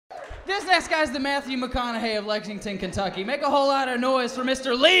This next guy's the Matthew McConaughey of Lexington, Kentucky. Make a whole lot of noise for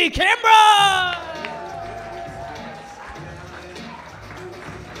Mr. Lee Kimbrell!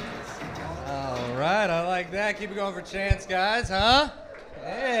 All right, I like that. Keep it going for Chance, guys, huh?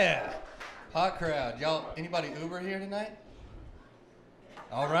 Yeah. Hot crowd. Y'all, anybody Uber here tonight?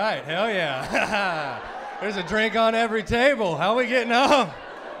 All right, hell yeah. There's a drink on every table. How we getting home?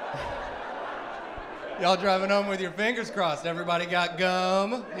 Y'all driving home with your fingers crossed. Everybody got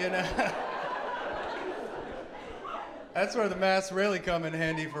gum, you know? That's where the masks really come in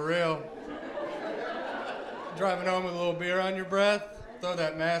handy for real. Driving home with a little beer on your breath, throw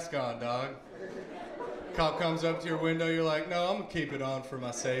that mask on, dog. Cop comes up to your window, you're like, no, I'm gonna keep it on for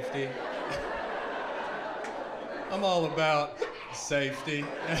my safety. I'm all about safety.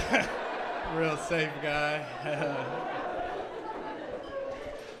 Real safe guy.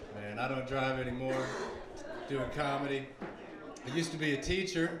 Man, I don't drive anymore. Doing comedy. I used to be a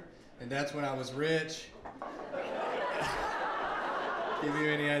teacher, and that's when I was rich. Give you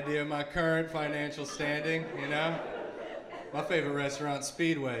any idea of my current financial standing, you know? My favorite restaurant's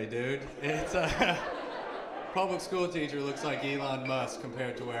Speedway, dude. It's a public school teacher looks like Elon Musk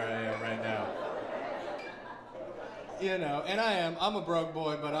compared to where I am right now. You know, and I'm a broke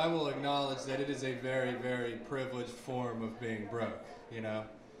boy, but I will acknowledge that it is a very, very privileged form of being broke, you know?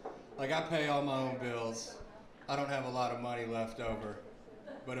 Like, I pay all my own bills. I don't have a lot of money left over.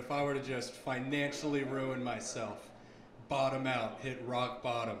 But if I were to just financially ruin myself, bottom out, hit rock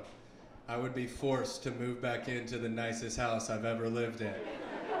bottom, I would be forced to move back into the nicest house I've ever lived in.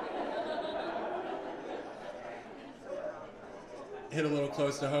 Hit a little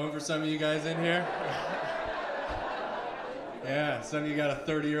close to home for some of you guys in here. Yeah, some of you got a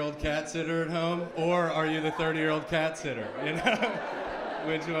 30-year-old cat sitter at home, or are you the 30-year-old cat sitter, you know?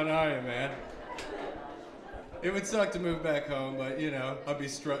 Which one are you, man? It would suck to move back home, but, you know, I'd be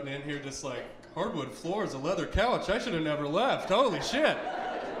strutting in here just like, hardwood floors, a leather couch, I should have never left, holy shit.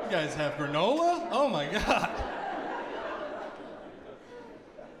 You guys have granola? Oh my God.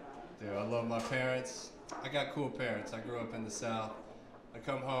 Dude, I love my parents. I got cool parents. I grew up in the South. I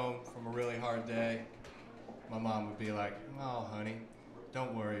come home from a really hard day. My mom would be like, oh, honey,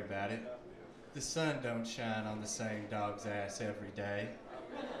 don't worry about it. The sun don't shine on the same dog's ass every day.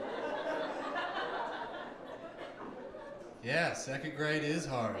 Yeah, second grade is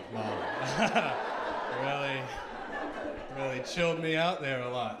hard, Mom. really chilled me out there a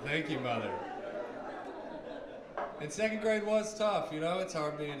lot. Thank you, Mother. And second grade was tough, you know? It's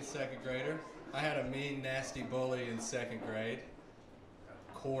hard being a second grader. I had a mean, nasty bully in second grade.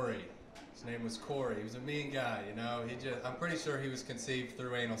 Corey. His name was Corey. He was a mean guy, you know? I'm pretty sure he was conceived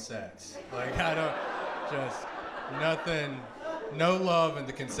through anal sex. Like, nothing, no love in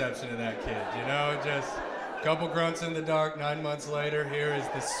the conception of that kid, you know? Just a couple grunts in the dark, 9 months later, here is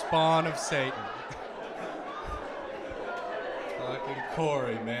the spawn of Satan. Fucking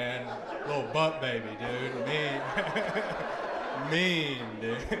Corey, man. Little butt baby, dude. Mean. Mean,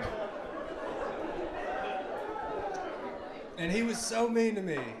 dude. And he was so mean to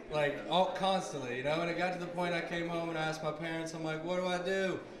me, like, constantly, you know? And it got to the point I came home and I asked my parents, I'm like, what do I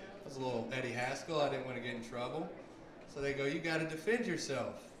do? I was a little Eddie Haskell. I didn't want to get in trouble. So they go, you got to defend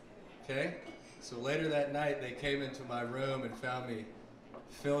yourself, okay? So later that night, they came into my room and found me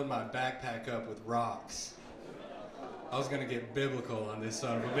filling my backpack up with rocks. I was going to get biblical on this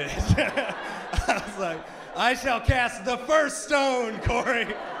son of a bitch. I was like, I shall cast the first stone, Corey.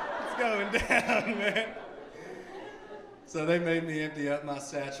 It's going down, man. So they made me empty up my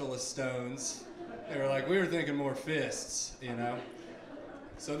satchel of stones. They were like, we were thinking more fists, you know?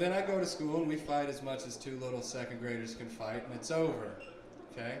 So then I go to school and we fight as much as two little second graders can fight, and it's over,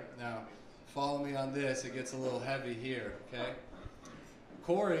 okay? Now, follow me on this, it gets a little heavy here, okay?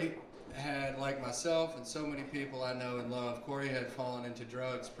 Corey had, like myself and so many people I know and love, Corey had fallen into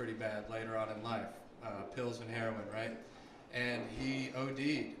drugs pretty bad later on in life, pills and heroin, right? And he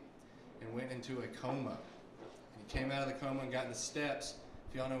OD'd and went into a coma. He came out of the coma and got in the steps.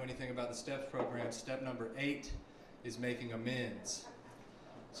 If y'all know anything about the STEPS program, step number 8 is making amends.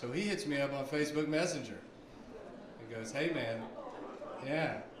 So he hits me up on Facebook Messenger. He goes, hey man,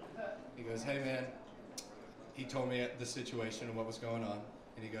 yeah. He goes, hey man, he told me the situation and what was going on.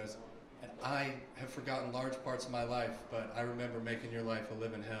 And he goes, and I have forgotten large parts of my life, but I remember making your life a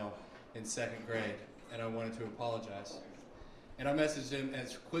living hell in second grade, and I wanted to apologize. And I messaged him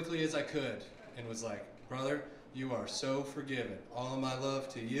as quickly as I could and was like, brother, you are so forgiven. All of my love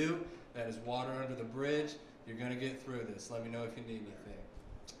to you. That is water under the bridge. You're going to get through this. Let me know if you need anything.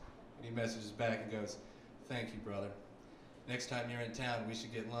 And he messages back and goes, thank you, brother. Next time you're in town, we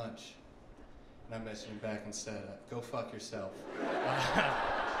should get lunch. And I messaged him back instead, go fuck yourself.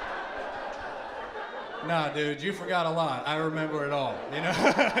 Nah, dude, you forgot a lot. I remember it all, you know?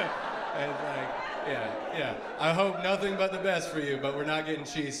 And it's like, yeah. I hope nothing but the best for you, but we're not getting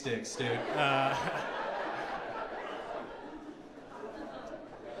cheese sticks, dude.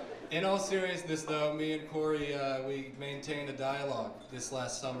 In all seriousness, though, me and Corey, we maintained a dialogue this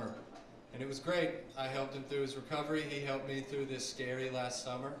last summer, and it was great. I helped him through his recovery. He helped me through this scary last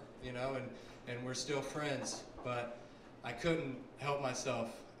summer, you know, and we're still friends. But I couldn't help myself.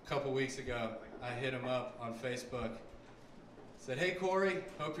 A couple weeks ago, I hit him up on Facebook. Said, "Hey, Corey,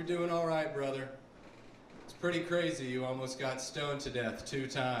 hope you're doing all right, brother. It's pretty crazy you almost got stoned to death 2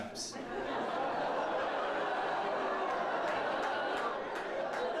 times."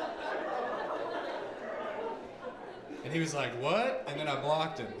 And he was like, "What?" And then I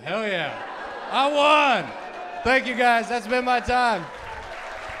blocked him. Hell yeah. I won. Thank you, guys. That's been my time.